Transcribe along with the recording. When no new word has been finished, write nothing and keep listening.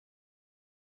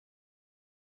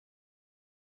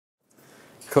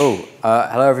Cool.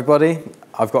 Hello, everybody.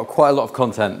 I've got quite a lot of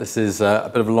content. This is a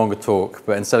bit of a longer talk,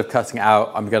 but instead of cutting it out,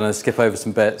 I'm going to skip over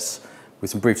some bits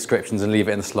with some brief descriptions and leave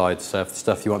it in the slides. So if the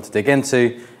stuff you want to dig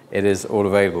into, it is all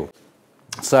available.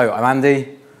 So I'm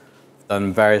Andy. I've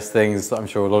done various things that I'm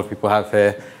sure a lot of people have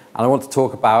here. And I want to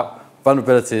talk about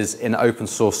vulnerabilities in open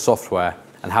source software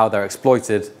and how they're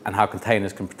exploited and how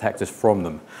containers can protect us from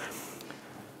them.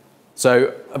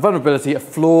 So a vulnerability, a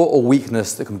flaw or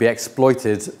weakness that can be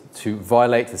exploited to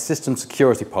violate the system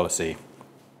security policy.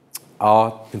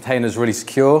 Are containers really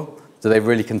secure? Do they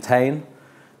really contain?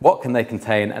 What can they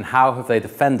contain, and how have they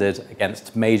defended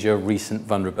against major recent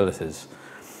vulnerabilities?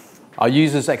 Our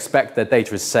users expect their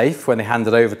data is safe when they hand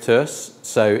it over to us,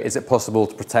 so is it possible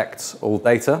to protect all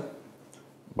data?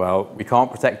 Well, we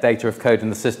can't protect data if code in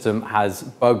the system has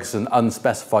bugs and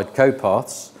unspecified code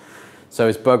paths, so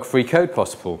is bug-free code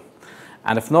possible?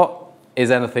 And if not,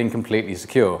 is anything completely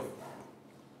secure?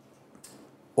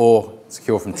 Or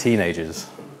secure from teenagers?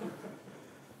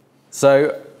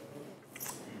 So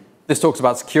this talks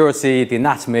about security, the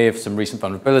anatomy of some recent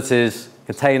vulnerabilities,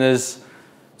 containers,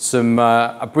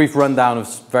 a brief rundown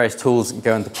of various tools that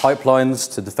go into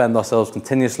pipelines to defend ourselves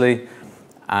continuously,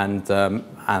 and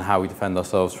how we defend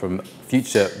ourselves from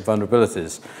future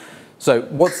vulnerabilities. So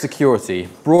what's security?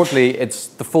 Broadly, it's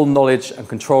the full knowledge and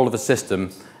control of a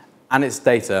system and its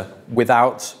data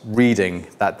without reading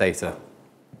that data.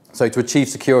 So to achieve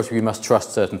security, we must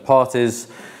trust certain parties.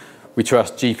 We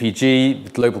trust GPG, the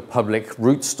global public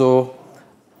root store.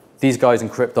 These guys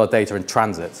encrypt our data in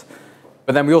transit.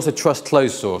 But then we also trust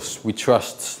closed source. We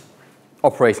trust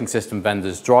operating system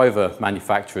vendors, driver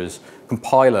manufacturers,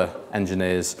 compiler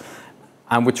engineers.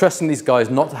 And we're trusting these guys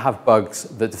not to have bugs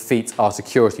that defeat our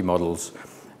security models.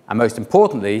 And most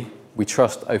importantly, we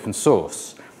trust open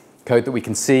source. Code that we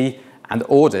can see and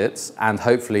audit, and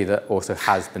hopefully that also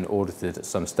has been audited at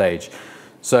some stage.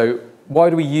 So why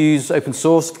do we use open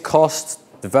source? Cost,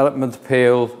 development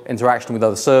appeal, interaction with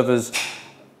other servers.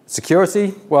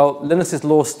 Security? Well, Linus's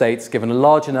law states given a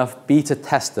large enough beta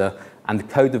tester and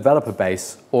code developer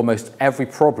base, almost every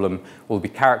problem will be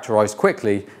characterized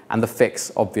quickly and the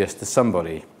fix obvious to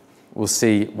somebody. We'll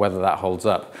see whether that holds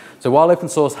up. So while open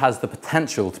source has the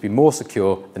potential to be more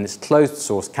secure than its closed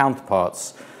source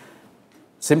counterparts,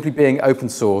 simply being open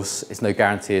source is no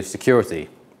guarantee of security.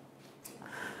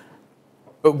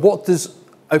 But what does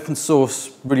open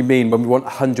source really mean when we want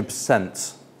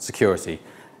 100% security?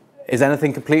 Is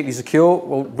anything completely secure?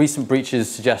 Well, recent breaches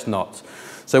suggest not.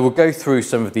 So we'll go through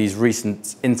some of these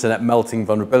recent internet melting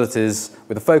vulnerabilities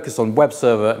with a focus on web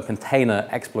server and container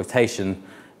exploitation,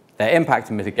 their impact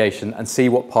and mitigation, and see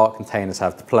what part containers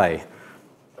have to play.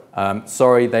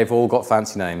 Sorry, they've all got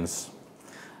fancy names.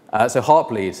 So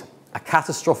Heartbleed, a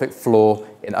catastrophic flaw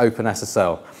in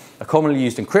OpenSSL, a commonly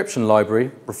used encryption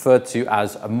library referred to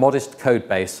as a modest code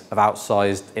base of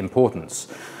outsized importance.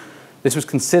 This was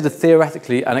considered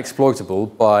theoretically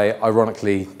unexploitable by,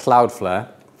 ironically, Cloudflare,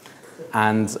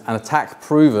 and an attack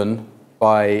proven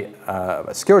by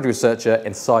a security researcher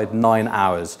inside 9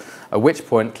 hours, at which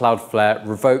point Cloudflare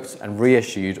revoked and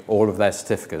reissued all of their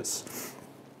certificates.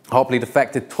 Heartbleed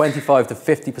affected 25 to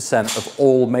 50% of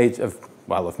all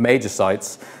major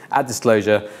sites. At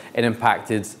disclosure, it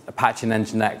impacted Apache and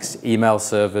Nginx, email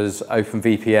servers,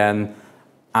 OpenVPN,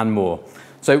 and more.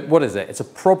 So what is it? It's a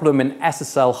problem in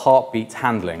SSL heartbeat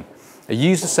handling. A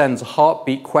user sends a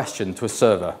heartbeat question to a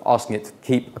server, asking it to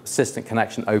keep a persistent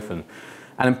connection open.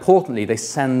 And importantly, they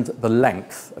send the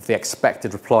length of the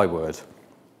expected reply word.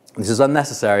 This is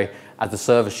unnecessary, as the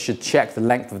server should check the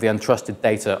length of the untrusted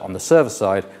data on the server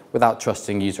side without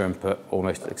trusting user input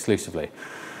almost exclusively.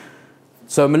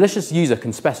 So a malicious user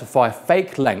can specify a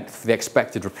fake length for the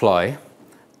expected reply,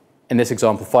 in this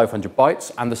example 500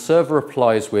 bytes, and the server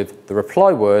replies with the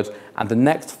reply word and the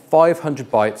next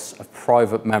 500 bytes of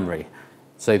private memory.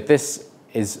 So this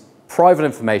is private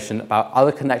information about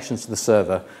other connections to the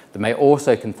server that may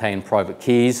also contain private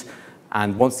keys,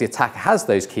 and once the attacker has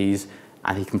those keys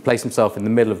and he can place himself in the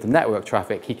middle of the network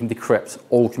traffic, he can decrypt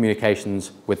all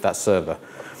communications with that server.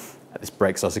 This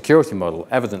breaks our security model,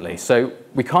 evidently. So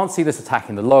we can't see this attack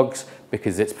in the logs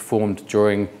because it's performed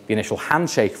during the initial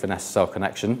handshake of an SSL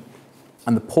connection.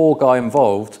 And the poor guy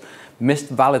involved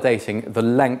missed validating the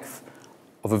length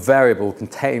of a variable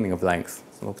containing a length.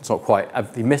 It's not quite.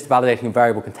 He missed validating a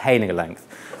variable containing a length,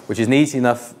 which is an easy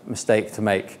enough mistake to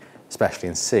make, especially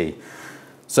in C.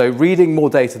 So reading more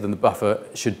data than the buffer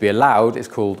should be allowed is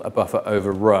called a buffer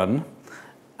overrun.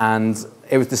 And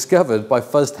it was discovered by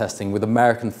fuzz testing with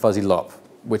American Fuzzy Lop,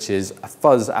 which is a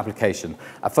fuzz application.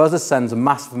 A fuzzer sends a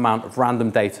massive amount of random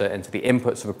data into the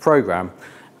inputs of a program,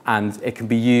 and it can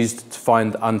be used to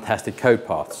find untested code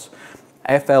paths.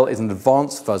 AFL is an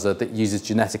advanced fuzzer that uses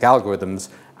genetic algorithms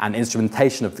and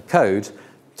instrumentation of the code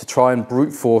to try and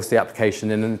brute force the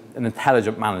application in an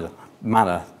intelligent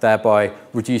manner, thereby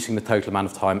reducing the total amount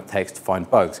of time it takes to find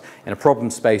bugs. In a problem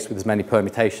space with as many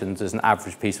permutations as an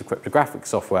average piece of cryptographic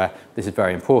software, this is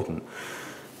very important.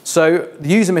 So the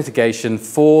user mitigation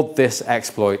for this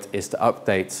exploit is to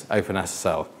update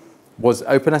OpenSSL. Was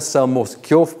OpenSSL more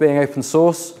secure for being open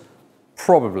source?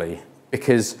 Probably,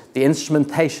 because the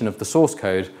instrumentation of the source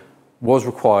code was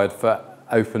required for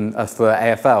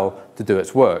AFL to do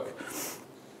its work.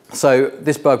 So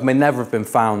this bug may never have been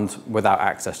found without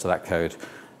access to that code.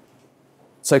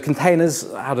 So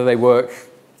containers, how do they work?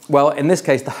 Well, in this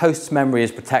case, the host's memory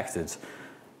is protected.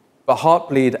 But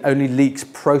Heartbleed only leaks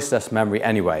process memory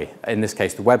anyway. In this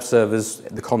case, the web servers,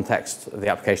 the context of the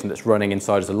application that's running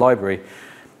inside as a library.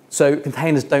 So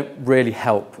containers don't really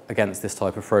help against this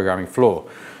type of programming flaw.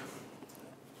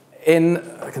 In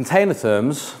container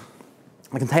terms,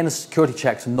 the container security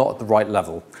checks are not at the right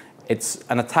level. It's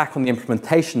an attack on the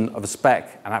implementation of a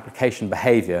spec and application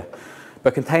behavior,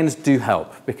 but containers do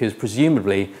help because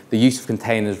presumably the use of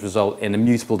containers result in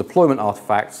immutable deployment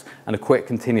artifacts and a quick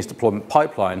continuous deployment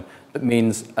pipeline that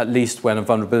means at least when a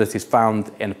vulnerability is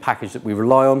found in a package that we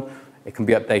rely on, it can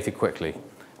be updated quickly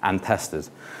and tested.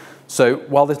 So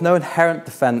while there's no inherent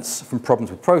defense from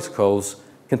problems with protocols,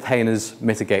 containers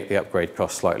mitigate the upgrade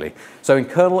cost slightly. So in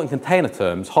kernel and container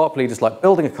terms, Heartbleed is like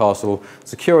building a castle,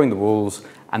 securing the walls,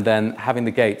 and then having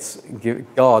the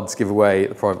guards give away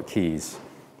the private keys.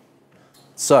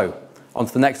 So, on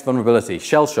to the next vulnerability.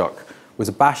 Shell shock was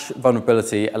a bash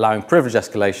vulnerability allowing privilege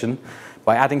escalation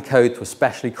by adding code to a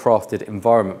specially crafted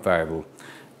environment variable,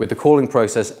 with the calling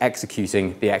process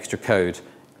executing the extra code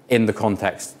in the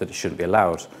context that it shouldn't be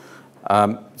allowed.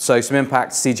 So some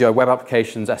impacts: CGI web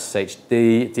applications,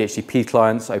 SSHD, DHCP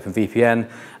clients, OpenVPN,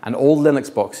 and all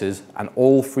Linux boxes, and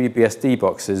all FreeBSD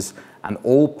boxes, and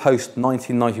all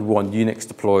post-1991 Unix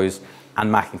deploys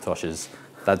and Macintoshes.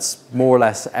 That's more or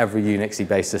less every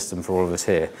Unixy-based system for all of us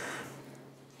here.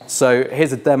 So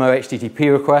here's a demo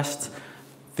HTTP request.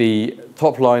 The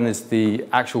top line is the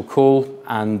actual call,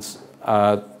 and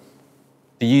the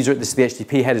user, this is the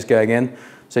HTTP headers going in.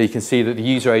 So you can see that the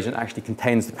user agent actually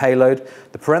contains the payload.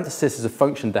 The parenthesis is a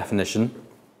function definition,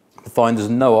 defined as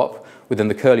no op within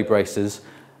the curly braces,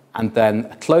 and then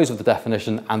a close of the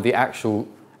definition and the actual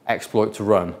exploit to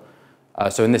run.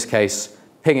 So in this case,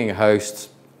 pinging a host,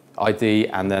 ID,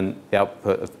 and then the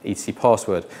output of etc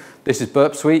password. This is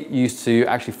Burp Suite, used to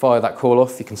actually fire that call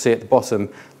off. You can see at the bottom,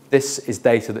 this is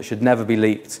data that should never be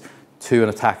leaked to an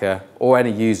attacker or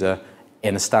any user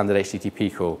in a standard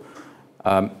HTTP call.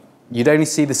 You'd only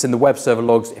see this in the web server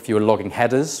logs if you were logging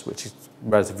headers, which is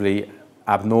relatively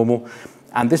abnormal.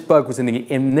 And this bug was in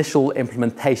the initial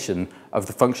implementation of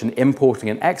the function importing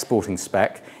and exporting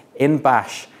spec in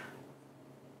Bash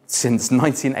since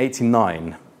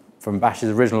 1989, from Bash's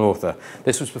original author.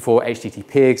 This was before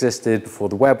HTTP existed, before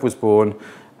the web was born,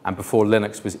 and before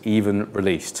Linux was even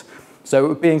released. So it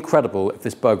would be incredible if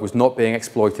this bug was not being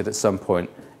exploited at some point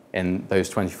in those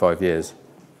 25 years.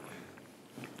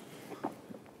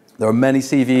 There are many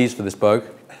CVEs for this bug.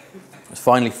 It was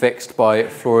finally fixed by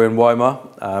Florian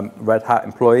Weimar, Red Hat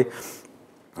employee.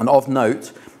 And of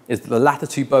note is that the latter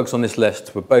two bugs on this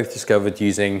list were both discovered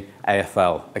using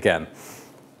AFL again.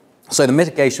 So the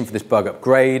mitigation for this bug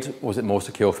upgrade, was it more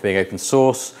secure for being open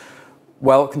source?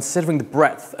 Well, considering the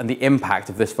breadth and the impact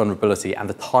of this vulnerability and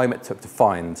the time it took to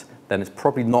find, then it's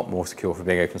probably not more secure for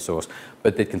being open source.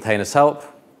 But did containers help?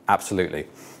 Absolutely.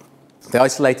 They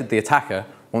isolated the attacker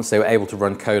once they were able to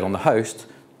run code on the host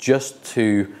just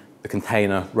to the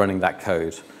container running that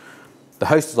code. The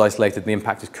host is isolated and the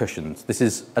impact is cushioned. This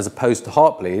is, as opposed to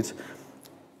Heartbleed,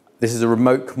 this is a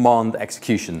remote command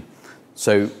execution.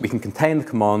 So we can contain the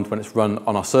command when it's run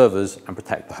on our servers and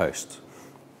protect the host.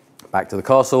 Back to the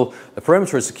castle. The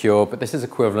perimeter is secure, but this is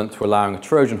equivalent to allowing a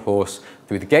Trojan horse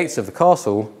through the gates of the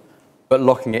castle, but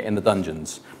locking it in the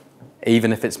dungeons.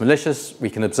 Even if it's malicious, we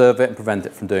can observe it and prevent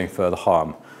it from doing further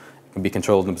harm. It can be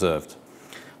controlled and observed.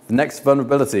 The next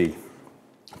vulnerability.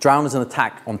 Drown is an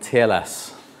attack on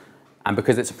TLS. And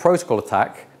because it's a protocol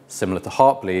attack, similar to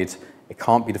Heartbleed, it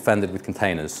can't be defended with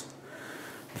containers.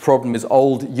 The problem is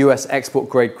old US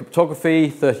export-grade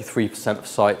cryptography, 33% of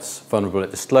sites vulnerable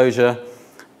at disclosure.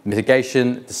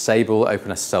 Mitigation, disable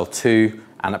OpenSSL 2,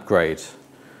 and upgrade,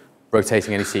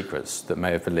 rotating any secrets that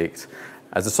may have been leaked.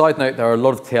 As a side note, there are a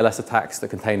lot of TLS attacks that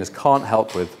containers can't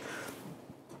help with,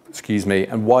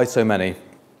 and why so many?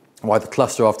 Why the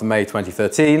cluster after May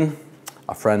 2013?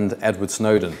 Our friend Edward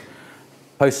Snowden.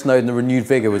 Post-Snowden, a renewed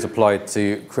vigor was applied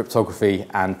to cryptography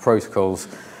and protocols.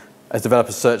 as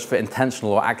developers search for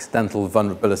intentional or accidental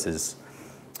vulnerabilities.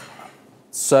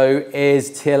 So is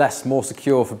TLS more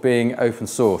secure for being open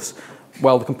source?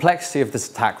 Well, the complexity of this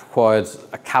attack required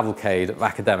a cavalcade of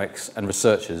academics and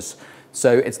researchers,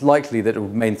 so it's likely that it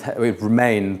would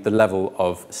remain the level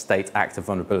of state active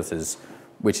vulnerabilities,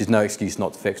 which is no excuse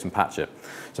not to fix and patch it.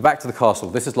 So back to the castle.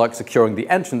 This is like securing the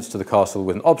entrance to the castle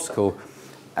with an obstacle,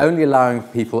 only allowing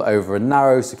people over a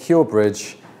narrow, secure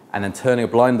bridge, and then turning a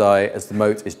blind eye as the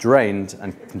moat is drained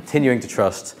and continuing to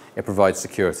trust it provides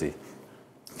security.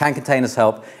 Can containers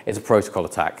help? It's a protocol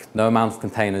attack. No amount of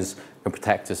containers can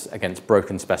protect us against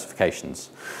broken specifications.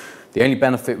 The only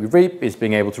benefit we reap is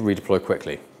being able to redeploy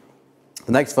quickly.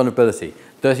 The next vulnerability,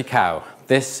 Dirty Cow.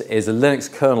 This is a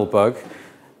Linux kernel bug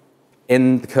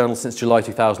in the kernel since July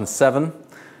 2007.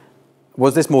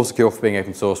 Was this more secure for being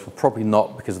open source? Well, probably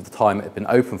not, because of the time it had been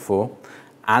open for,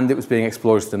 and it was being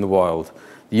exploited in the wild.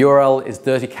 The URL is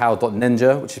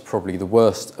dirtycow.ninja, which is probably the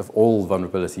worst of all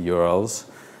vulnerability URLs.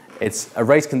 It's a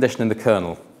race condition in the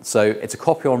kernel. So it's a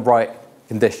copy on write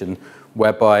condition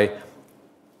whereby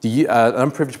an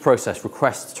unprivileged process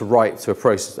requests to write to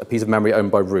a piece of memory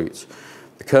owned by root.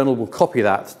 The kernel will copy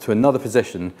that to another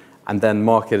position and then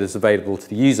mark it as available to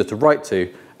the user to write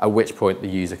to, at which point the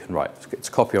user can write. It's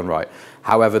a copy on write.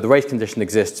 However, the race condition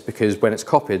exists because when it's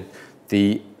copied,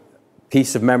 the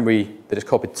piece of memory that it's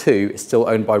copied to is still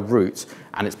owned by root,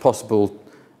 and it's possible,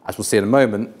 as we'll see in a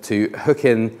moment, to hook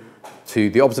in to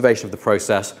the observation of the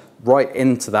process, write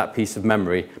into that piece of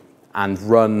memory, and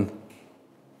run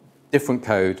different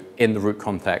code in the root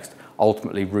context,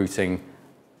 ultimately routing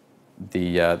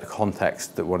the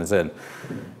context that one is in.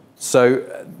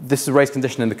 So this is a race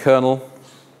condition in the kernel.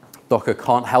 Docker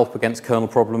can't help against kernel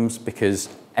problems because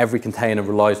every container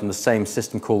relies on the same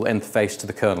system call interface to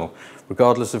the kernel,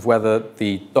 regardless of whether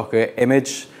the Docker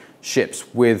image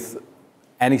ships with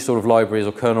any sort of libraries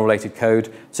or kernel-related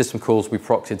code. System calls will be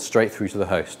proxied straight through to the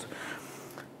host.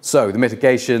 So the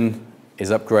mitigation is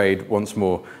upgrade once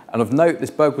more. And of note, this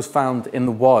bug was found in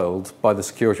the wild by the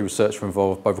security researcher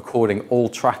involved by recording all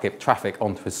traffic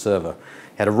onto his server.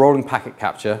 He had a rolling packet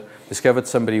capture, discovered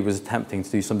somebody was attempting to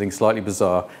do something slightly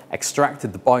bizarre,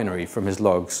 extracted the binary from his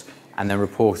logs, and then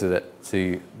reported it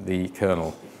to the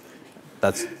kernel.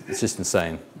 It's just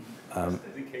insane.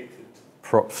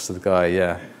 Props to the guy,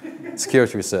 yeah.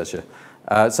 Security researcher.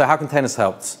 So how containers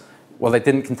helped? Well, they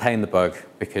didn't contain the bug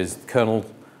because the kernel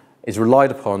is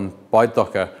relied upon by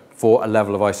Docker for a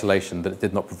level of isolation that it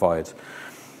did not provide.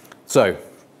 So,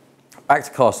 back to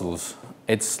castles.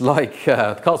 It's like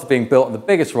the castle being built on the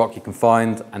biggest rock you can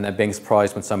find, and then being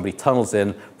surprised when somebody tunnels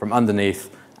in from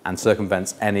underneath and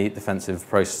circumvents any defensive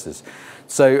processes.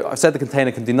 So I've said the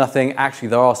container can do nothing. Actually,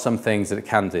 there are some things that it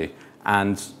can do.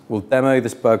 And we'll demo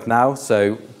this bug now.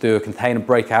 So do a container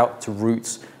breakout to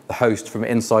root the host from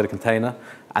inside a container,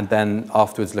 and then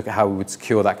afterwards look at how we would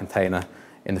secure that container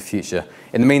in the future.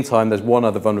 In the meantime, there's one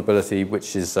other vulnerability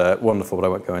which is wonderful, but I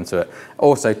won't go into it.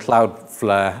 Also,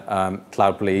 Cloudflare,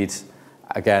 Cloud Bleed.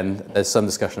 Again, there's some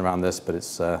discussion around this, but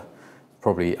it's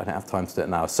probably, I don't have time to do it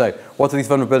now. So what do these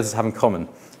vulnerabilities have in common?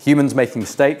 Humans making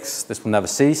mistakes, this will never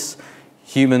cease.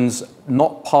 Humans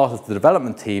not part of the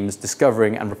development teams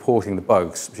discovering and reporting the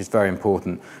bugs, which is very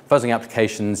important. Fuzzing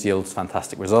applications yields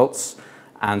fantastic results,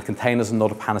 and containers are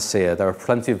not a panacea. There are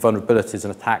plenty of vulnerabilities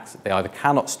and attacks that they either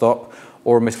cannot stop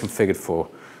or are misconfigured for.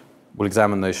 We'll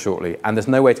examine those shortly. And there's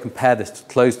no way to compare this to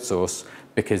closed source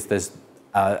because there's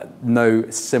no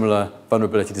similar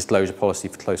vulnerability disclosure policy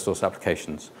for closed source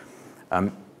applications.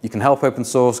 You can help open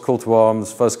source, call to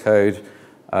arms, fuzz code,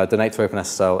 donate to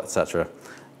OpenSSL, etc.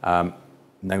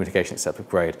 No mitigation except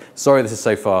upgrade. Sorry this is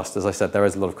so fast. As I said, there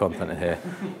is a lot of content in here.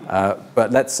 But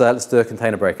let's do a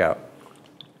container breakout.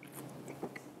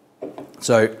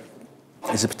 So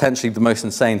this is potentially the most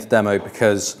insane to demo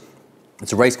because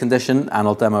it's a race condition, and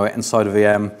I'll demo it inside a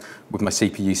VM with my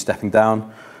CPU stepping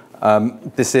down.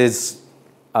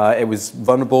 It was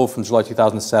vulnerable from July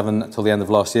 2007 until the end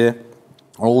of last year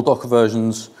on all Docker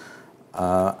versions.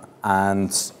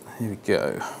 And here we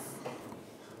go.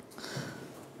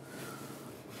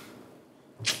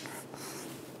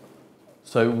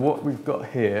 So what we've got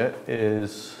here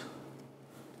is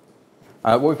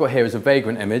a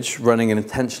vagrant image running an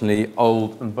intentionally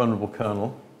old and vulnerable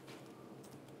kernel,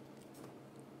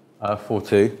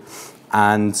 4.2.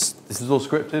 And this is all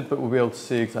scripted, but we'll be able to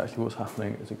see exactly what's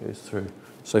happening as it goes through.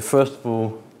 So first of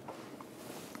all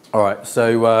right,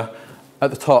 so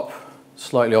at the top,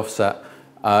 slightly offset,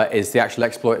 is the actual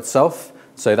exploit itself.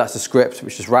 So that's the script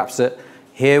which just wraps it.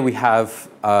 Here we have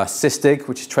sysdig,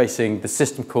 which is tracing the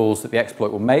system calls that the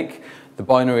exploit will make. The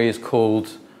binary is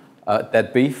called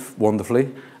dead beef,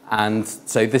 wonderfully. And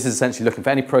so this is essentially looking for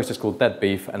any process called dead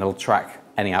beef, and it'll track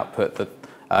any output that,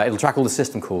 it'll track all the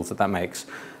system calls that makes.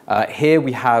 Here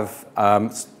we have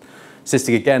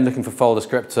Sysdig again looking for file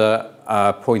descriptor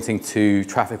pointing to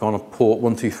traffic on a port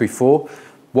 1234.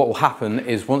 What will happen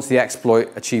is once the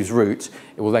exploit achieves root,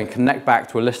 it will then connect back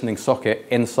to a listening socket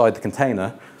inside the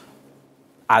container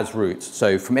as root.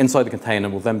 So from inside the container,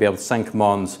 we'll then be able to send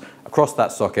commands across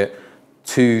that socket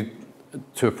to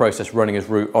a process running as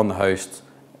root on the host,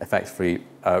 effectively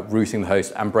rooting the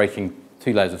host and breaking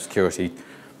two layers of security.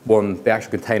 One, the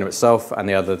actual container itself, and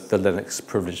the other, the Linux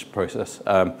privileged process.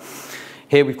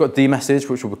 Here we've got dmessage,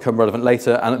 which will become relevant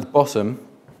later, and at the bottom,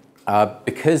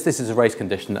 because this is a race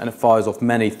condition and it fires off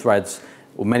many threads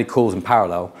or many calls in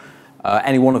parallel,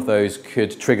 any one of those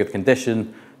could trigger the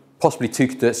condition, possibly two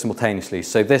could do it simultaneously.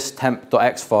 So this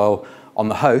temp.x file on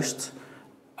the host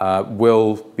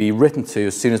will be written to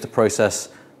as soon as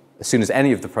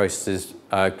any of the processes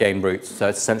gain root. So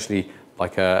it's essentially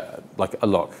like a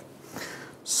lock.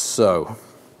 So,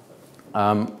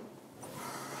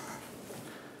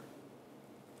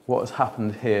 what has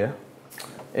happened here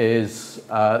is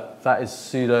that is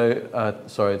Sysdig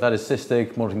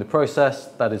monitoring the process.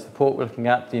 That is the port we're looking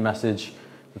at, dmessage,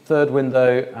 the third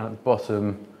window, and at the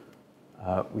bottom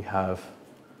we have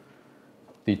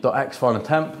the .x file and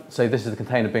temp. So this is the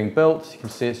container being built. You can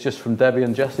see it's just from Debbie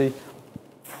and Jesse.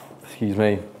 Excuse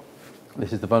me.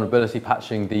 This is the vulnerability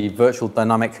patching the virtual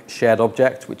dynamic shared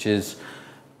object, which is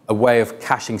a way of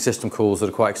caching system calls that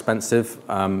are quite expensive,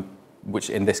 which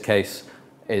in this case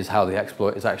is how the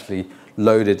exploit is actually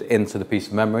loaded into the piece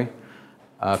of memory.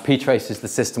 ptrace is the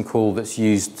system call that's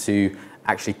used to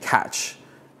actually catch.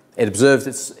 It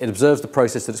observes the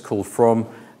process that it's called from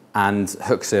and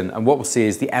hooks in. And what we'll see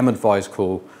is the madvise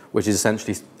call, which is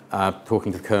essentially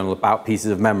talking to the kernel about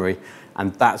pieces of memory,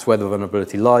 and that's where the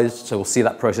vulnerability lies. So we'll see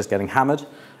that process getting hammered,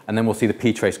 and then we'll see the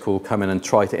ptrace call come in and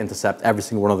try to intercept every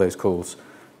single one of those calls,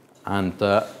 and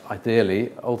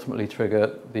ideally, ultimately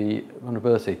trigger the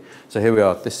vulnerability. So here we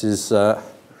are. This is, so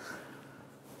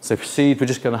proceed, we're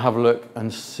just going to have a look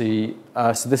and see.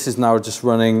 So this is now just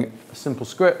running a simple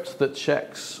script that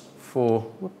checks for,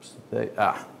 whoops,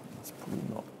 that's probably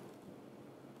not.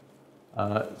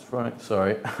 It's running,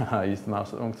 sorry, I used the mouse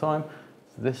at the wrong time.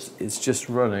 So this is just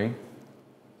running.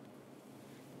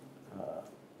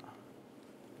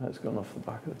 It's gone off the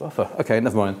back of the buffer. Okay,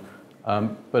 never mind.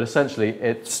 But essentially,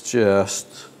 it's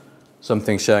just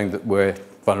something showing that we're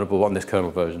vulnerable on this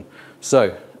kernel version.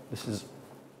 So this is,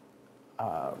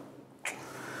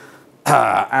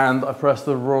 and I pressed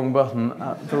the wrong button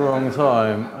at the wrong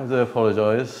time. I do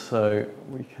apologize. So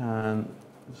we can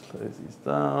just close these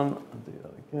down and do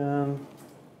that again.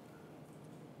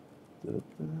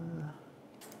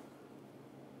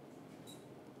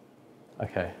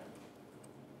 Okay.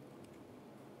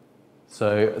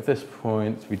 So at this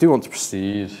point, we do want to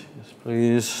proceed. Yes,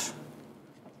 please.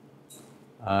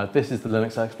 This is the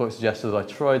Linux exploit suggestor that I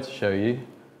tried to show you.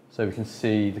 So we can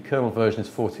see the kernel version is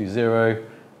 420,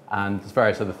 and there's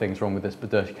various other things wrong with this, but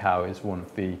Dirty Cow is one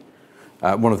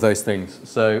of those things.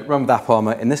 So run with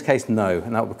AppArmor. In this case, no,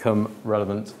 and that will become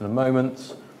relevant in a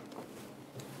moment.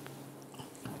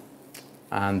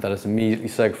 And that is immediately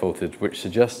segfaulted, which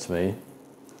suggests to me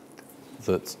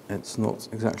that it's not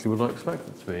exactly what I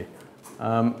expected it to be.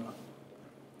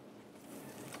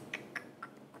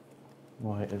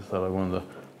 Why is that, I wonder?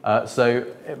 So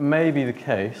it may be the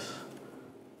case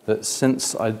that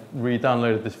since I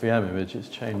re-downloaded this VM image, it's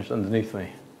changed underneath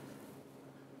me.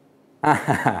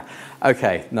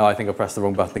 Okay, no, I think I pressed the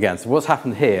wrong button again. So what's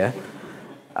happened here,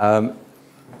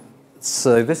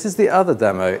 so this is the other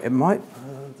demo. It might,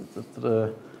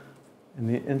 in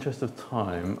the interest of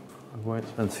time, I won't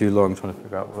spend too long trying to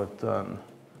figure out what I've done,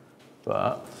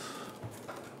 but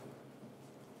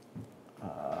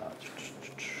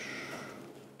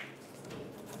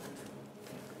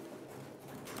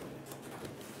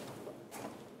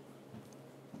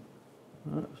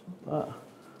no, it's not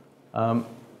that.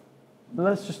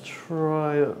 Let's just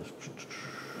try.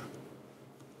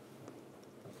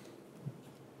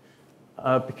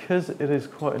 Because it is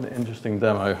quite an interesting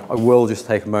demo, I will just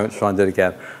take a moment to try and do it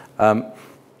again.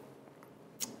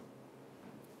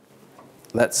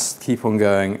 Let's keep on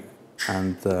going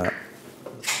and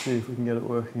let's see if we can get it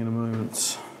working in a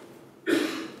moment.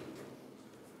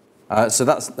 So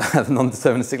that's the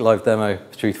non-deterministic live demo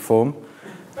of truth form.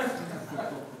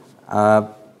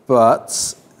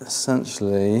 But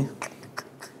essentially,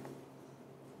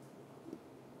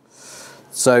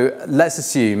 so let's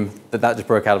assume that that just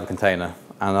broke out of a container,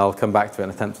 and I'll come back to it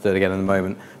and attempt to do it again in a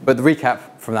moment. But the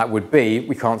recap from that would be,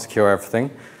 we can't secure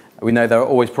everything. We know there are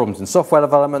always problems in software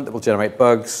development that will generate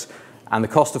bugs, And the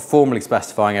cost of formally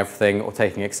specifying everything or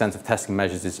taking extensive testing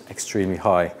measures is extremely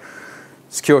high.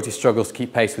 Security struggles to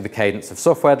keep pace with the cadence of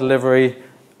software delivery.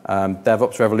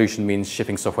 DevOps revolution means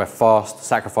shipping software fast,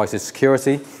 sacrifices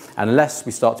security. And unless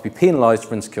we start to be penalized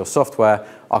for insecure software,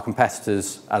 our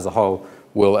competitors as a whole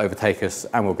will overtake us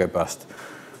and will go bust.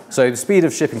 So the speed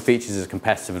of shipping features is a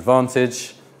competitive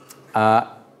advantage.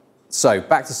 So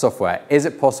back to software. Is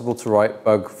it possible to write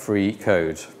bug-free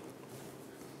code?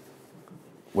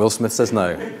 Will Smith says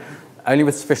no. Only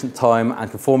with sufficient time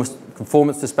and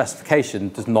conformance to specification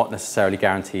does not necessarily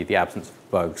guarantee the absence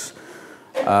of bugs.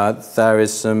 There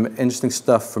is some interesting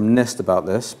stuff from NIST about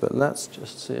this, but let's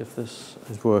just see if this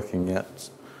is working yet.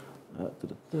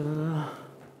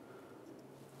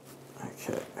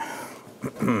 Okay.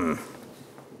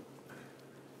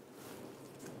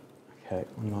 Okay,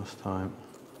 one last time.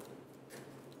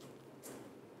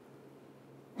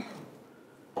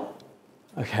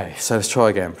 Okay, so let's try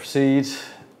again. Proceed.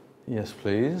 Yes,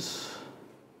 please.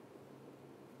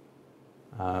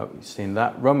 We've seen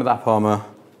that. Run with app armor,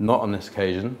 not on this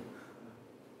occasion.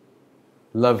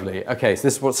 Lovely. Okay, so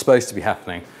this is what's supposed to be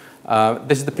happening.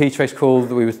 This is the ptrace call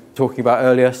that we were talking about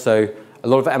earlier. So a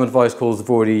lot of M-advised calls have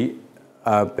already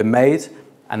been made,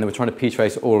 and then we're trying to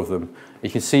ptrace all of them. You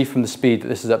can see from the speed that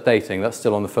this is updating, that's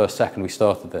still on the first second we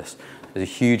started this. There's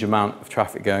a huge amount of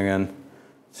traffic going in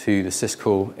to the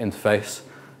syscall interface.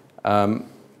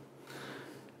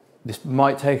 This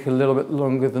might take a little bit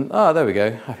longer than, there we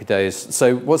go, happy days.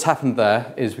 So what's happened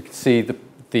there is we can see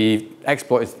the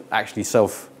exploit is actually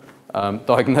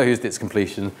self-diagnosed its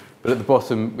completion, but at the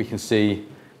bottom we can see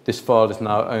this file is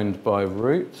now owned by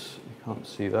root. You can't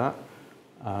see that.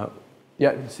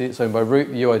 Yeah, you can see it's owned by root,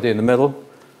 the UID in the middle.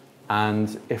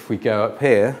 And if we go up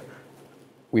here,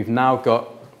 we've now got,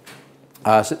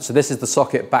 so this is the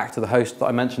socket back to the host that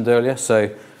I mentioned earlier. So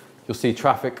you'll see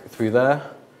traffic through there,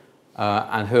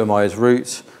 and who am I as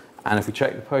root. And if we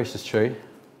check the process tree,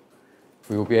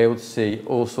 we will be able to see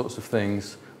all sorts of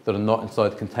things that are not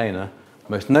inside the container,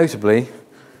 most notably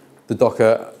the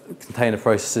Docker container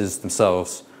processes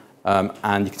themselves.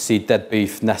 And you can see dead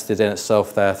beef nested in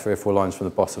itself there, 3 or 4 lines from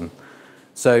the bottom.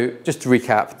 So just to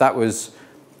recap, that was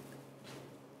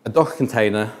a Docker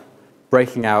container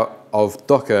breaking out of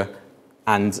Docker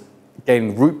and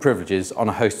gaining root privileges on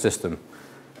a host system.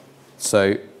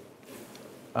 So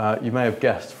you may have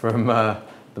guessed from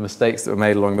the mistakes that were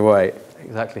made along the way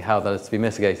exactly how that is to be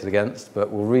mitigated against,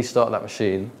 but we'll restart that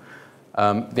machine.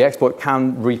 The exploit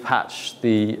can repatch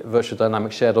the virtual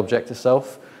dynamic shared object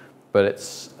itself, but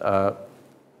it's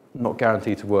not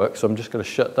guaranteed to work. So I'm just going to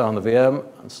shut down the VM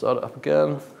and start it up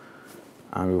again,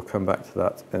 and we'll come back to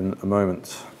that in a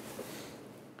moment.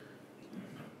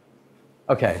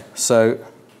 Okay, so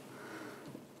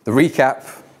the recap,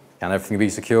 can everything be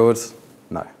secured?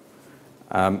 No.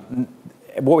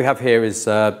 What we have here is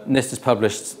NIST has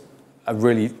published a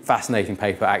really fascinating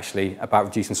paper actually about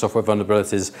reducing software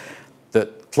vulnerabilities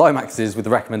that climaxes with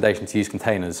the recommendation to use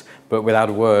containers, but without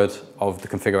a word of the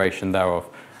configuration thereof.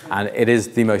 And it is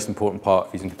the most important part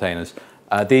of using containers.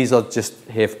 These are just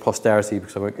here for posterity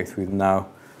because I won't go through them now.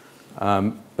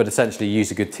 But essentially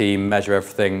use a good team, measure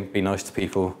everything, be nice to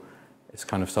people. It's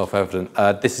kind of self-evident.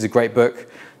 This is a great book,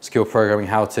 Secure Programming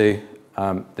How To.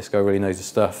 This guy really knows his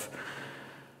stuff.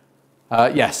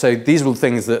 Yeah, so these are all the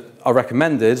things that are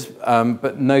recommended,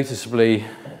 but noticeably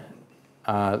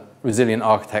resilient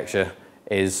architecture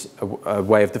is a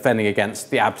way of defending against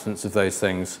the absence of those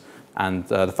things and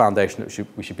the foundation that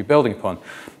we should be building upon.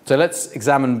 So let's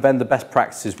examine vendor best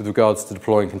practices with regards to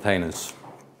deploying containers.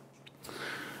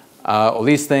 All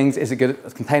these things, is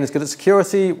containers good at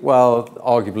security? Well,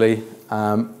 arguably.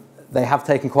 They have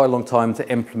taken quite a long time to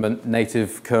implement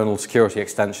native kernel security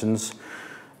extensions.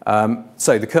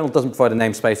 So the kernel doesn't provide a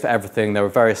namespace for everything. There are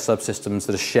various subsystems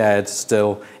that are shared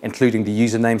still, including the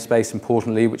user namespace,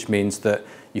 importantly, which means that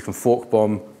you can fork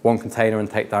bomb one container and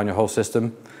take down your whole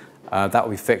system. That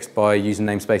will be fixed by user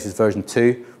namespaces version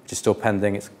 2, which is still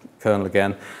pending. It's kernel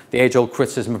again. The age-old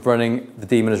criticism of running the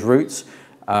daemon as root.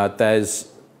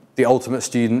 There's the ultimate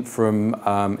student from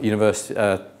university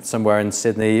somewhere in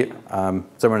Sydney,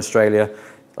 somewhere in Australia,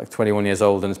 like 21 years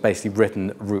old, and it's basically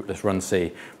written rootless run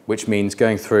C, which means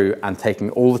going through and taking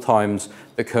all the times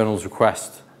that kernels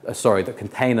request, that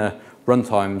container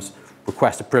runtimes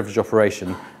request a privileged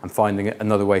operation and finding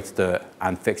another way to do it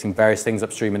and fixing various things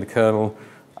upstream in the kernel.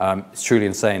 It's truly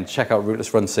insane. Check out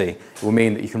rootless run C. It will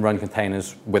mean that you can run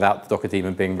containers without the Docker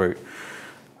daemon being root.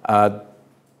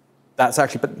 That's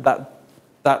actually,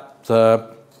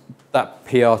 that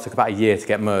PR took about a year to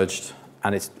get merged,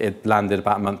 and it landed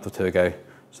about a month or 2 ago.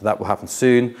 So that will happen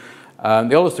soon.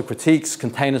 The oldest of critiques,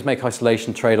 containers make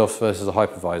isolation trade-offs versus a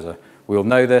hypervisor, We all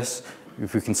know this.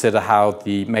 If we consider how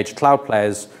the major cloud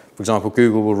players, for example,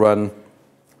 Google will run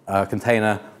a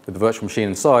container with the virtual machine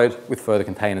inside, with further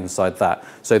containers inside that.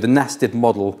 So the nested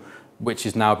model, which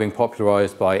is now being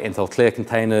popularized by Intel Clear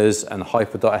Containers and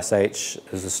Hyper.sh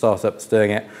as a startup that's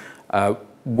doing it,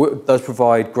 does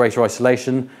provide greater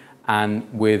isolation, and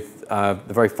with the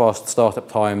very fast startup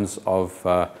times of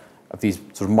these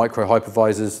sort of micro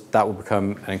hypervisors, that will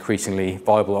become an increasingly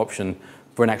viable option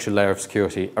for an extra layer of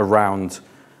security around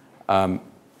container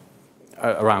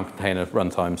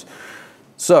runtimes.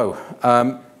 So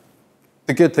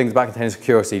the good things about container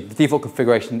security, the default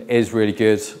configuration is really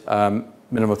good.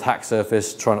 Minimal attack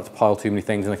surface, try not to pile too many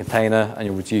things in a container, and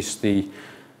you'll reduce the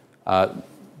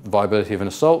viability of an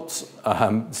assault.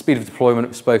 Speed of deployment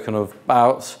we've spoken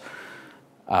about.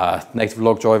 Native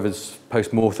log drivers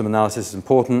post-mortem analysis is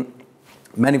important.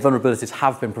 Many vulnerabilities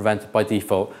have been prevented by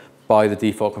default by the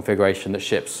default configuration that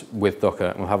ships with Docker,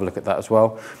 and we'll have a look at that as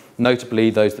well. Notably,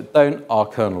 those that don't are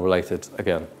kernel related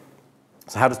again.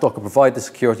 So how does Docker provide the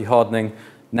security hardening?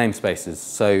 Namespaces.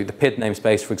 So the PID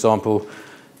namespace, for example,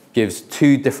 gives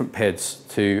 2 different PIDs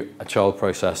to a child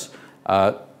process.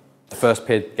 The first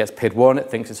PID gets PID 1,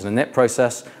 it thinks it's an init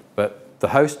process, but the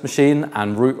host machine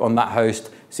and root on that host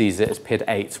sees it as PID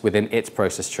 8 within its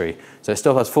process tree. So it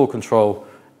still has full control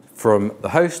from the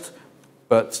host,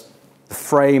 but the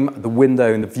frame, the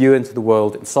window, and the view into the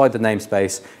world inside the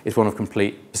namespace is one of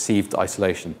complete perceived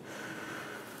isolation.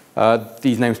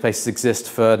 These namespaces exist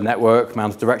for network,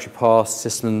 mounted directory paths,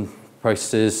 system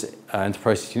processes,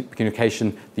 inter-process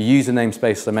communication. The user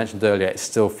namespace, as I mentioned earlier, is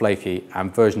still flaky,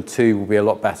 and version 2 will be a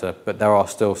lot better, but there are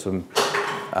still some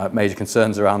major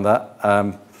concerns around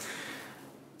that.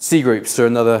 C groups are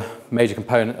another major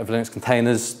component of Linux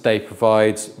containers. They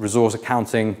provide resource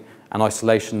accounting and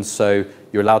isolation, so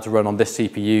you're allowed to run on this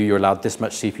CPU, you're allowed this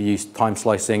much CPU time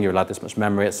slicing, you're allowed this much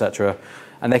memory, etc.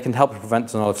 And they can help prevent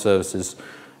denial of services.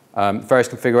 Various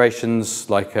configurations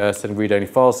like setting read-only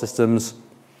file systems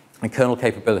and kernel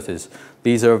capabilities.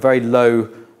 These are a very low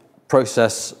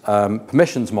process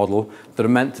permissions model that are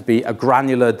meant to be a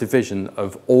granular division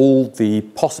of all the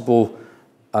possible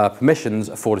permissions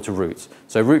afforded to root.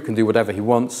 So root can do whatever he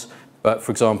wants, but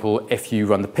for example, if you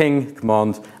run the ping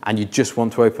command and you just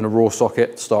want to open a raw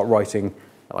socket, start writing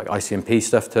like ICMP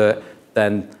stuff to it,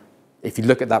 then if you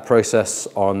look at that process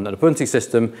on an Ubuntu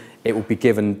system, it will be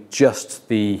given just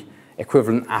the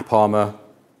equivalent AppArmor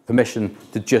permission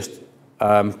to just,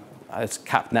 it's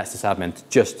capped netsysadmin, to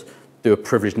just do a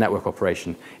privileged network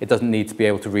operation. It doesn't need to be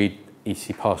able to read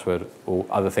etc password or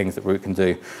other things that root can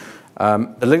do.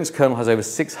 The Linux kernel has over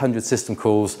 600 system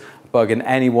calls. A bug in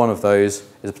any one of those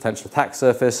is a potential attack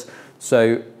surface.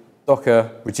 So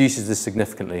Docker reduces this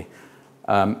significantly.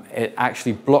 It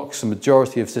actually blocks the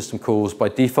majority of system calls by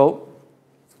default.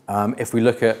 If we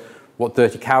look at what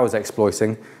Dirty Cow is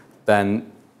exploiting,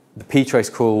 then the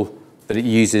ptrace call that it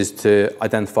uses to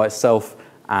identify itself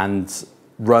and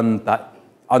run that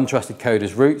untrusted code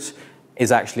as root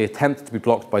is actually attempted to be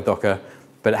blocked by Docker,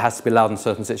 but it has to be allowed in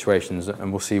certain situations,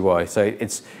 and we'll see why. So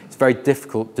it's very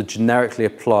difficult to generically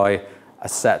apply a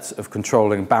set of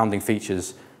controlling bounding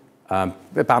features,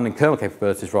 bounding kernel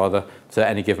capabilities rather, to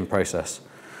any given process.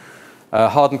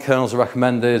 Hardened kernels are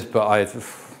recommended, but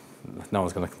no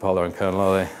one's going to compile their own kernel,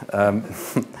 are they?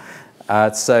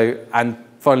 And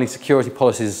finally, security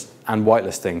policies and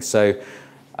whitelisting. So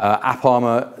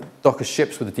AppArmor, Docker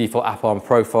ships with the default AppArmor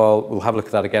profile. We'll have a look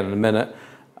at that again in a minute.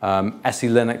 SE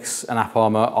Linux and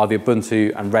AppArmor are the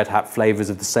Ubuntu and Red Hat flavors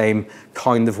of the same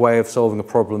kind of way of solving a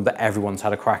problem that everyone's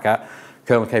had a crack at.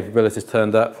 Kernel capabilities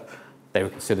turned up. They were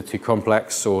considered too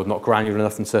complex or not granular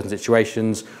enough in certain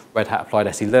situations. Red Hat applied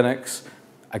SE Linux.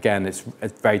 Again, it's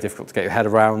very difficult to get your head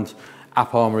around.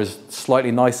 AppArmor is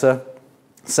slightly nicer.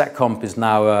 SecComp is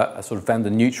now a sort of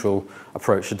vendor-neutral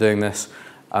approach to doing this.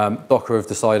 Docker have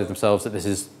decided themselves that this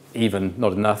is even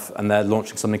not enough, and they're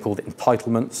launching something called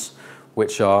entitlements,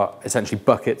 which are essentially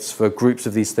buckets for groups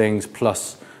of these things,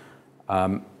 plus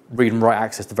read and write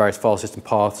access to various file system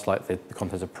paths, like the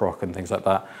contents of proc and things like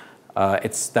that.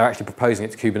 They're actually proposing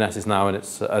it to Kubernetes now, and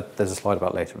there's a slide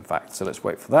about it later, in fact, so let's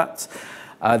wait for that.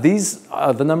 These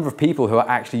are the number of people who are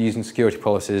actually using security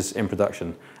policies in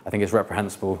production. I think it's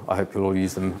reprehensible. I hope you'll all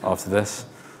use them after this.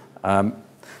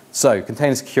 So,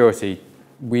 container security.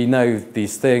 We know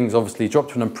these things. Obviously, drop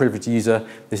to an unprivileged user.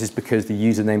 This is because the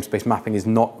user namespace mapping is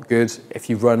not good.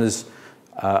 If you run as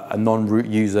a non-root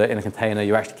user in a container,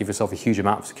 you actually give yourself a huge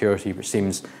amount of security, which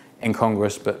seems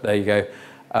incongruous, but there you go.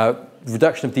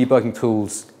 Reduction of debugging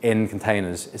tools in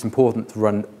containers. It's important to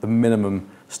run the minimum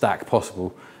stack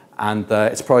possible. And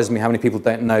it surprises me how many people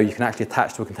don't know you can actually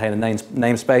attach to a container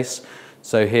namespace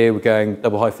So here we're going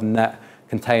 --net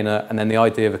container and then the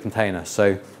ID of a container.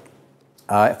 So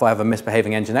if I have a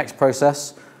misbehaving Nginx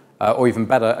process, or even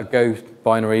better, a Go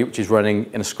binary, which is running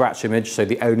in a scratch image, so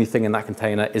the only thing in that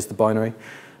container is the binary.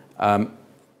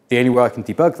 The only way I can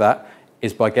debug that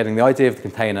is by getting the ID of the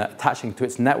container, attaching to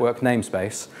its network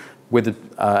namespace with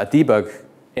a debug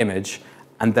image,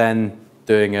 and then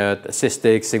doing a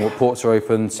sysdig, seeing what ports are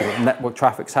open, seeing what network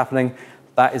traffic's happening.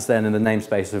 That is then in the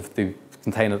namespace of the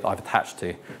container that I've attached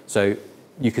to. So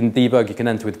you can debug, you can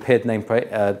enter with PID and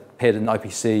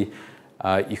IPC,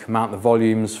 you can mount the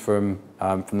volumes from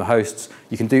the hosts.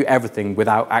 You can do everything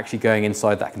without actually going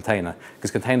inside that container,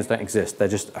 because containers don't exist. They're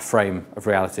just a frame of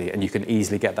reality, and you can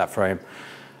easily get that frame.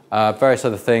 Various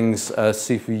other things,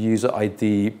 super user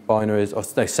ID binaries, or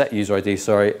no, set user ID,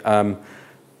 sorry,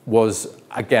 was,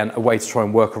 again, a way to try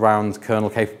and work around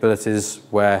kernel capabilities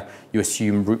where you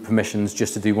assume root permissions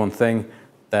just to do one thing.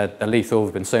 They're lethal. There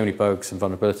have been so many bugs and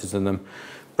vulnerabilities in them.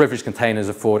 Privileged containers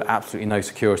afford absolutely no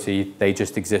security. They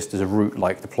just exist as a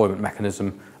root-like deployment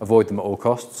mechanism. Avoid them at all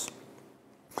costs.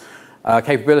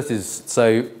 Capabilities.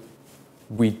 So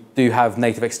we do have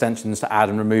native extensions to add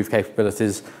and remove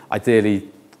capabilities. Ideally,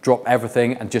 drop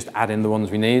everything and just add in the ones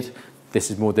we need.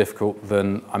 This is more difficult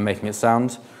than I'm making it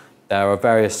sound. There are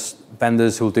various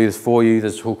vendors who will do this for you.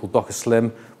 There's a tool called Docker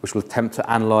Slim, which will attempt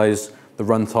to analyze the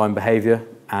runtime behavior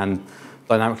and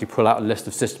dynamically pull out a list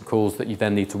of system calls that you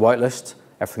then need to whitelist.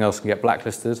 Everything else can get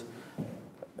blacklisted.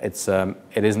 It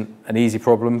isn't an easy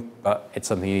problem, but it's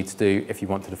something you need to do if you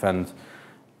want to defend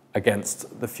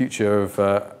against the future of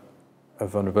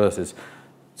vulnerabilities.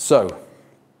 So,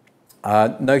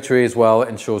 Notary as well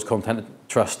ensures content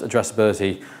trust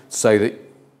addressability so that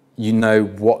you know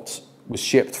what was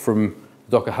shipped from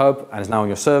Docker Hub and is now on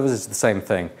your servers. It's the same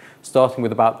thing. Starting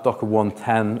with about Docker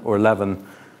 1.10 or 11,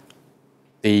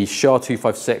 the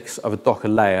SHA-256 of a Docker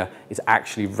layer is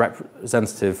actually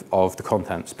representative of the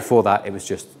contents. Before that, it was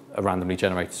just a randomly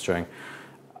generated string.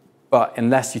 But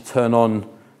unless you turn on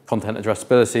content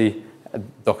addressability,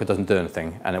 Docker doesn't do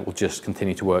anything, and it will just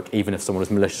continue to work, even if someone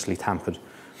has maliciously tampered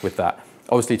with that.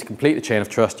 Obviously, to complete the chain of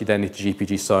trust, you then need to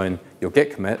GPG sign your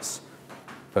Git commits,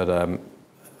 but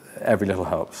every little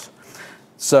helps.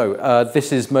 So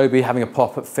this is Moby having a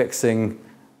pop at fixing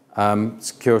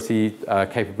security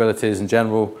capabilities in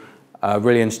general.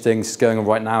 Really interesting. This is going on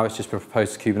right now. It's just been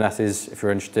proposed to Kubernetes. If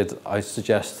you're interested, I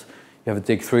suggest you have a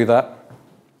dig through that.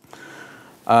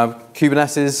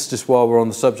 Kubernetes, just while we're on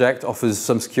the subject, offers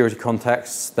some security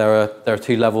contexts. There are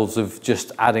two levels of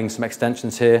just adding some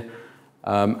extensions here.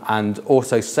 And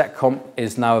also seccomp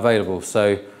is now available.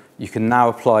 So you can now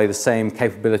apply the same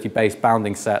capability-based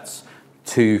bounding sets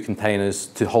to containers,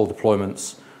 to whole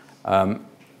deployments.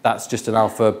 That's just an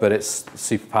alpha, but it's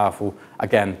super powerful.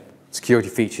 Again, security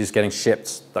features getting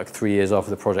shipped like 3 years after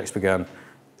the project's begun.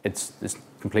 It's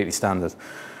completely standard.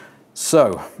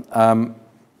 So,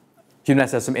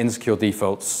 Kubernetes has some insecure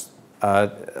defaults.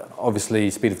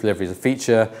 Obviously, speed of delivery is a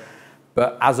feature,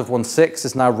 but as of 1.6,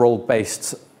 it's now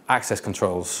role-based access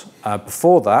controls.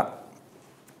 Before that,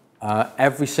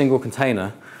 every single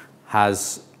container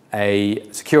has a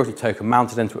security token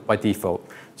mounted into it by default.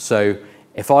 So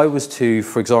if I was to,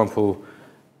 for example,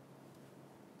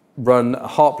 run a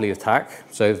Heartbleed attack,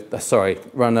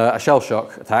 run a shell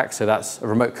shock attack, so that's a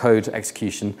remote code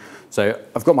execution. So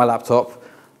I've got my laptop,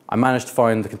 I managed to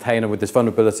find the container with this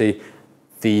vulnerability.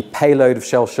 The payload of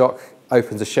shell shock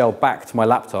opens a shell back to my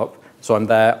laptop, so I'm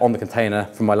there on the container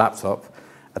from my laptop.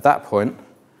 At that point,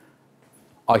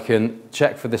 I can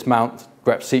check for this mount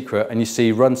grep secret, and you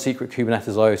see run secret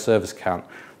Kubernetes IO service account.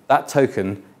 That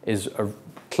token is a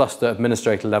cluster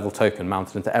administrator level token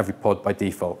mounted into every pod by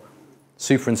default.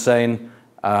 Super insane.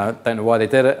 Don't know why they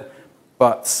did it,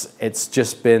 but it's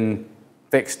just been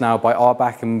fixed now by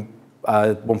RBAC in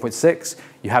 1.6.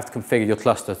 You have to configure your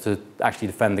cluster to actually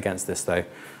defend against this, though.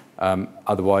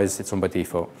 Otherwise, it's on by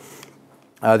default.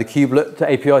 The kubelet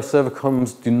to API server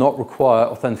comms do not require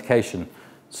authentication.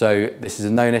 So this is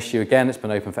a known issue. Again, it's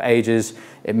been open for ages.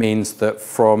 It means that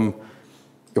from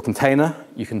your container,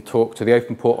 you can talk to the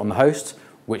open port on the host,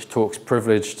 which talks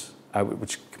privileged,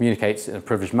 which communicates in a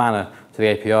privileged manner to the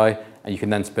API, and you can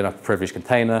then spin up a privileged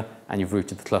container, and you've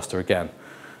routed the cluster again.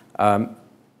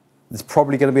 There's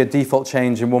probably going to be a default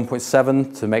change in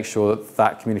 1.7 to make sure that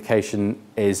that communication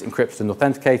is encrypted and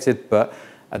authenticated, but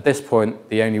at this point,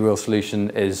 the only real solution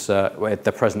is they're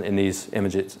present in these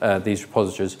images, these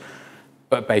repositories,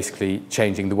 but basically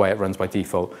changing the way it runs by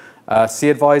default.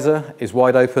 C-Advisor is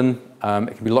wide open.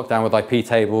 It can be locked down with IP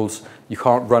tables. You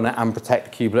can't run it and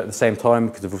protect the kubelet at the same time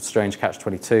because of a strange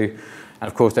catch-22. And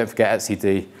of course, don't forget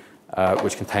etcd,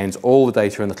 which contains all the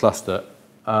data in the cluster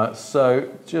So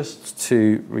just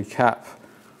to recap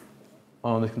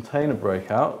on the container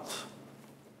breakout.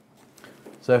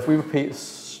 So if we repeat the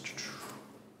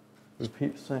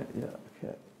same,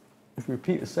 If we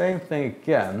repeat the same thing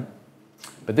again,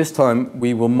 but this time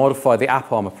we will modify the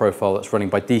AppArmor profile that's running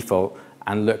by default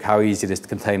and look how easy it is to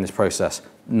contain this process,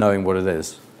 knowing what it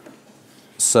is.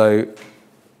 So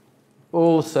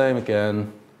all the same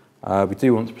again, we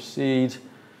do want to proceed,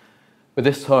 but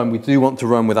this time we do want to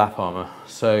run with AppArmor.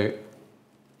 So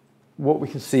what we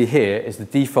can see here is the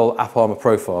default AppArmor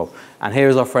profile, and here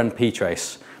is our friend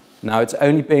ptrace. Now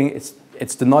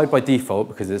it's denied by default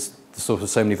because it's the source of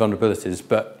so many vulnerabilities,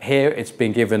 but here it's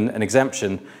being given an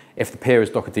exemption if the peer is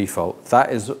Docker default.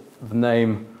 That is the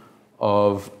name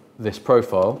of this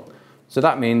profile. So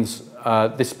that means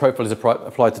this profile is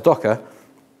applied to Docker,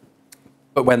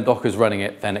 but when Docker is running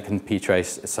it, then it can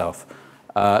ptrace itself.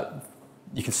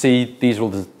 You can see these are all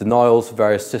the denials for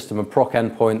various system and proc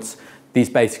endpoints. These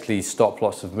basically stop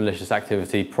lots of malicious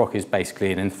activity. Proc is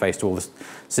basically an interface to all the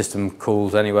system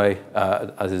calls anyway,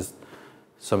 as is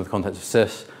some of the contents of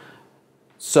sys.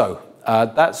 So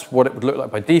that's what it would look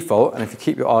like by default. And if you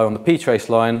keep your eye on the ptrace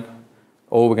line,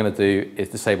 all we're going to do is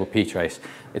disable ptrace.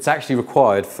 It's actually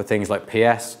required for things like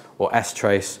ps or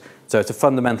strace. So it's a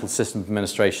fundamental system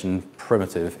administration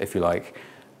primitive, if you like.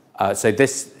 So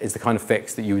this is the kind of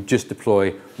fix that you would just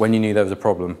deploy when you knew there was a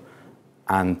problem,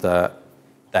 and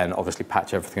then obviously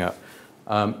patch everything up.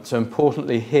 So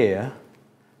importantly here,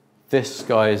 this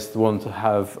guy is the one to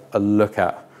have a look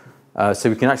at. So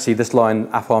we can actually see this line,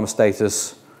 AppArmor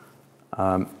status.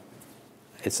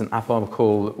 It's an AppArmor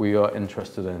call that we are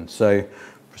interested in. So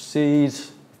proceed,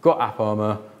 we've got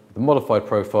AppArmor, the modified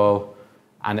profile,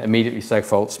 and it immediately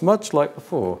segfaults, much like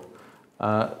before.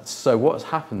 So what's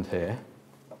happened here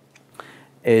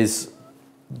is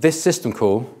this system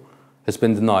call has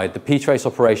been denied. The ptrace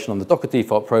operation on the Docker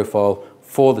default profile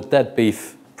for the dead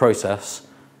beef process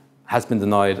has been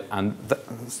denied, and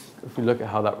if we look at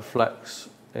how that reflects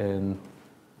in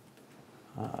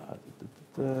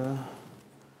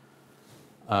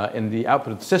the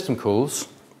output of the system calls,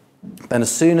 then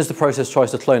as soon as the process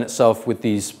tries to clone itself with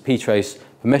these ptrace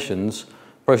permissions,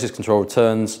 process control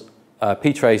returns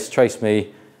ptrace trace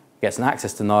me, gets an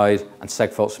access denied, and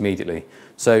segfaults immediately.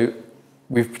 So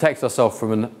we've protected ourselves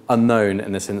from an unknown,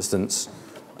 in this instance,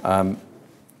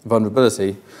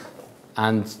 vulnerability.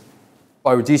 And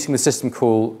by reducing the system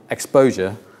call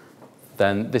exposure,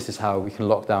 then this is how we can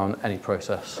lock down any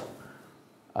process.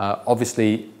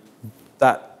 Obviously,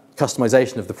 that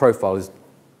customization of the profile is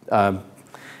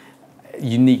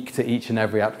unique to each and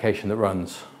every application that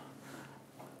runs.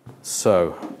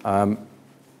 So,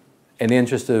 in the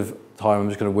interest of time, I'm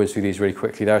just going to whiz through these really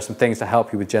quickly. There are some things to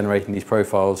help you with generating these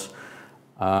profiles.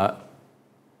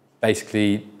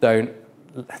 Basically,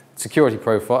 security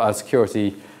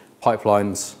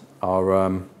pipelines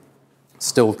are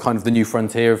still kind of the new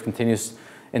frontier of continuous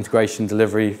integration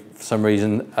delivery. For some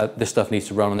reason, this stuff needs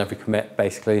to run on every commit,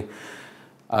 basically.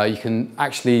 You can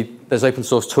actually, there's open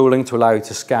source tooling to allow you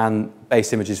to scan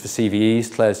base images for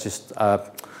CVEs. Claire's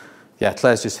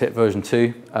just hit version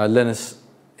 2. Linus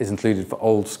is included for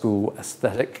old school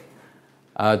aesthetic.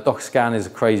 DocScan is a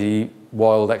crazy,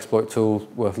 wild exploit tool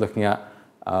worth looking at.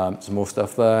 Some more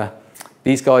stuff there.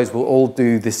 These guys will all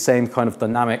do this same kind of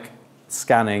dynamic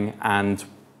scanning and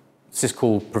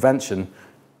syscall prevention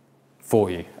for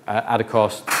you at a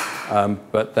cost,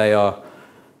 but they are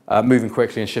moving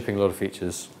quickly and shipping a lot of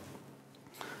features.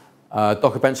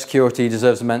 Docker Bench Security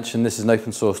deserves a mention. This is an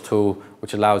open source tool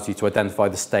which allows you to identify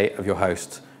the state of your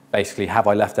host. Basically, have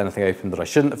I left anything open that I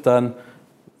shouldn't have done,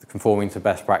 conforming to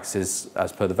best practices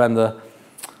as per the vendor.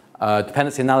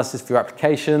 Dependency analysis for your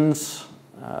applications.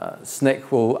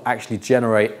 SNCC will actually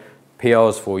generate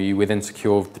PRs for you with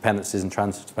insecure dependencies and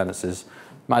transitive dependencies.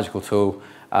 Magical tool.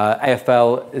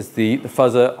 AFL is the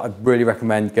fuzzer. I really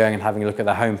recommend going and having a look at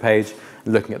their homepage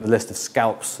and looking at the list of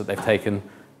scalps that they've taken,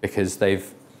 because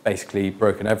they've basically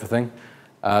broken everything.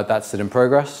 That's it in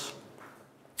progress.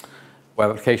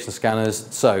 Web application scanners.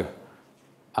 So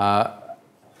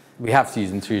we have to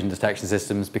use intrusion detection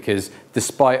systems because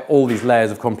despite all these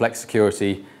layers of complex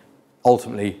security,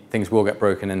 ultimately things will get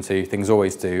broken into. Things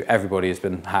always do. Everybody has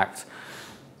been hacked.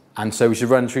 And so we should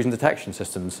run intrusion detection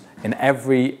systems in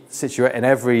every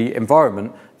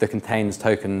environment that contains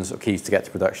tokens or keys to get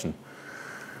to production.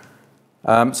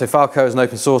 So Falco is an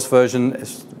open source version.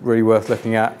 It's really worth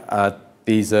looking at.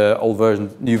 These are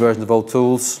new versions of old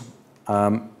tools.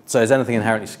 So is anything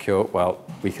inherently secure? Well,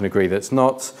 we can agree that it's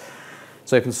not.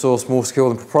 It's open source, more secure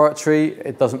than proprietary.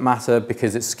 It doesn't matter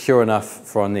because it's secure enough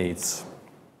for our needs,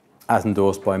 as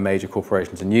endorsed by major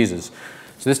corporations and users.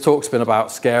 So this talk's been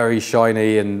about scary,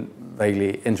 shiny, and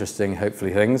vaguely interesting,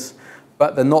 hopefully, things,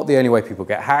 but they're not the only way people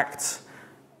get hacked.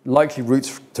 Likely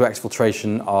routes to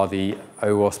exfiltration are the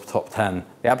OWASP top 10.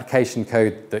 The application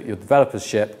code that your developers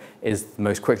ship is the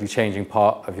most quickly changing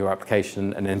part of your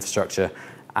application and infrastructure,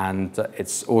 and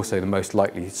it's also the most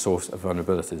likely source of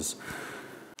vulnerabilities.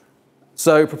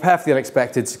 So prepare for the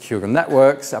unexpected, secure your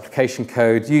networks, application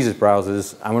code, users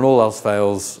browsers, and when all else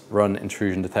fails, run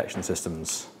intrusion detection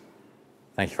systems.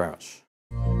 Thank you very much.